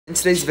In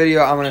today's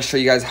video, I'm going to show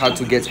you guys how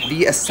to get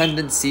the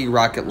Ascendancy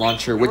Rocket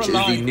Launcher, which is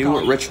the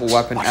new ritual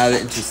weapon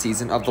added into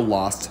Season of the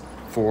Lost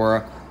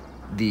for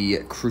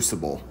the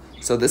Crucible.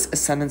 So this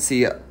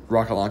Ascendancy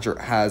Rocket Launcher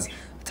has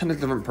a ton of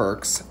different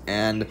perks,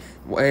 and the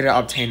way to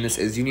obtain this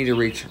is you need to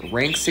reach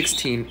rank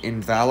 16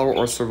 in Valor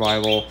or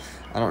Survival.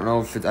 I don't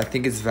know if I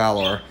think it's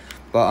Valor,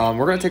 but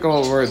we're going to take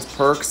over its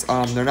perks.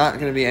 They're not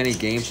going to be any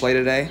gameplay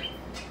today,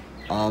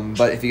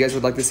 but if you guys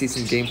would like to see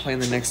some gameplay in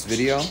the next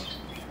video,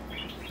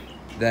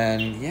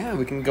 then yeah,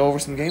 we can go over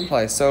some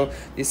gameplay. So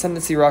the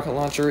Ascendancy Rocket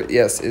Launcher,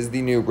 yes, is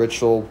the new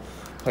ritual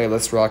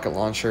playlist rocket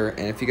launcher,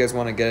 and if you guys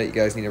want to get it, you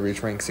guys need to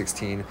reach rank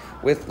 16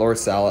 with Lord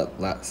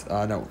shaxx.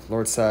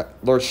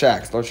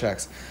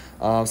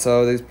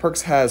 So these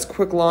perks has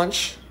quick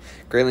launch,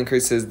 greatly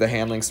increases the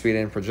handling speed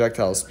and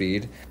projectile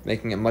speed,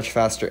 making it much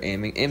faster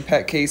aiming.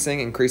 Impact casing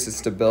increases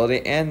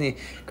stability and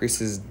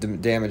increases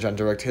damage on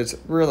direct hits.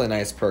 Really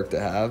nice perk to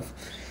have.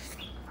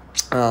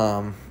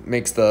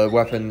 Makes the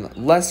weapon have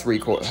less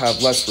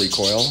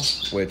recoil,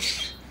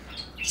 which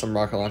some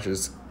rocket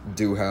launchers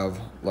do have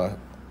a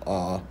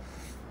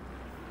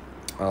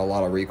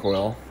lot of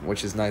recoil,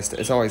 which is nice.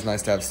 It's always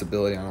nice to have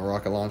stability on a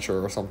rocket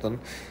launcher or something.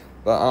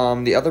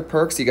 But the other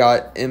perks, you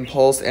got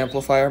Impulse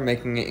Amplifier,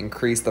 making it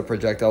increase the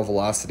projectile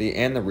velocity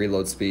and the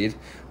reload speed.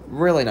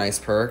 Really nice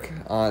perk.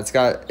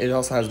 It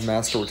also has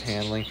Master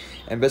Handling.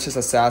 Ambitious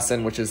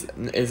Assassin, which is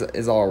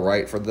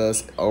alright for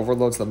this.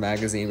 Overloads the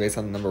magazine based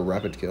on the number of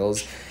rapid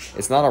kills.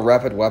 It's not a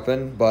rapid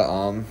weapon,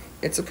 but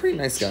it's a pretty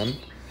nice gun.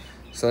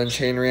 So in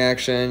Chain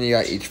Reaction, you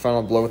got each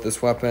final blow with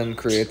this weapon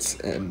creates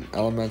an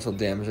elemental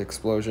damage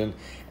explosion,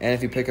 and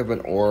if you pick up an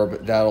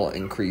orb, that'll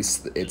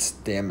increase its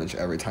damage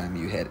every time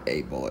you hit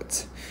a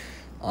bullet.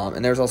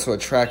 And there's also a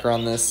tracker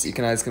on this. You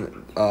guys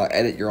can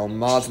edit your own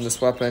mods in this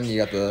weapon. You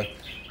got the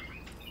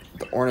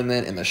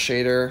ornament and the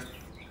shader.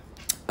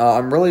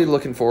 I'm really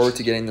looking forward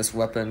to getting this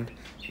weapon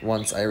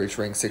once I reach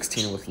rank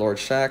 16 with Lord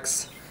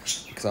shaxx,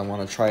 because I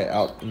want to try it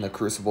out in the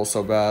Crucible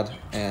so bad,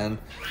 and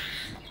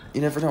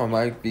you never know, it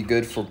might be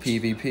good for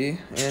PvP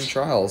and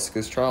Trials,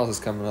 because Trials is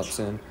coming up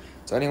soon.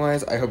 So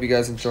anyways, I hope you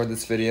guys enjoyed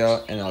this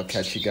video, and I'll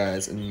catch you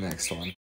guys in the next one.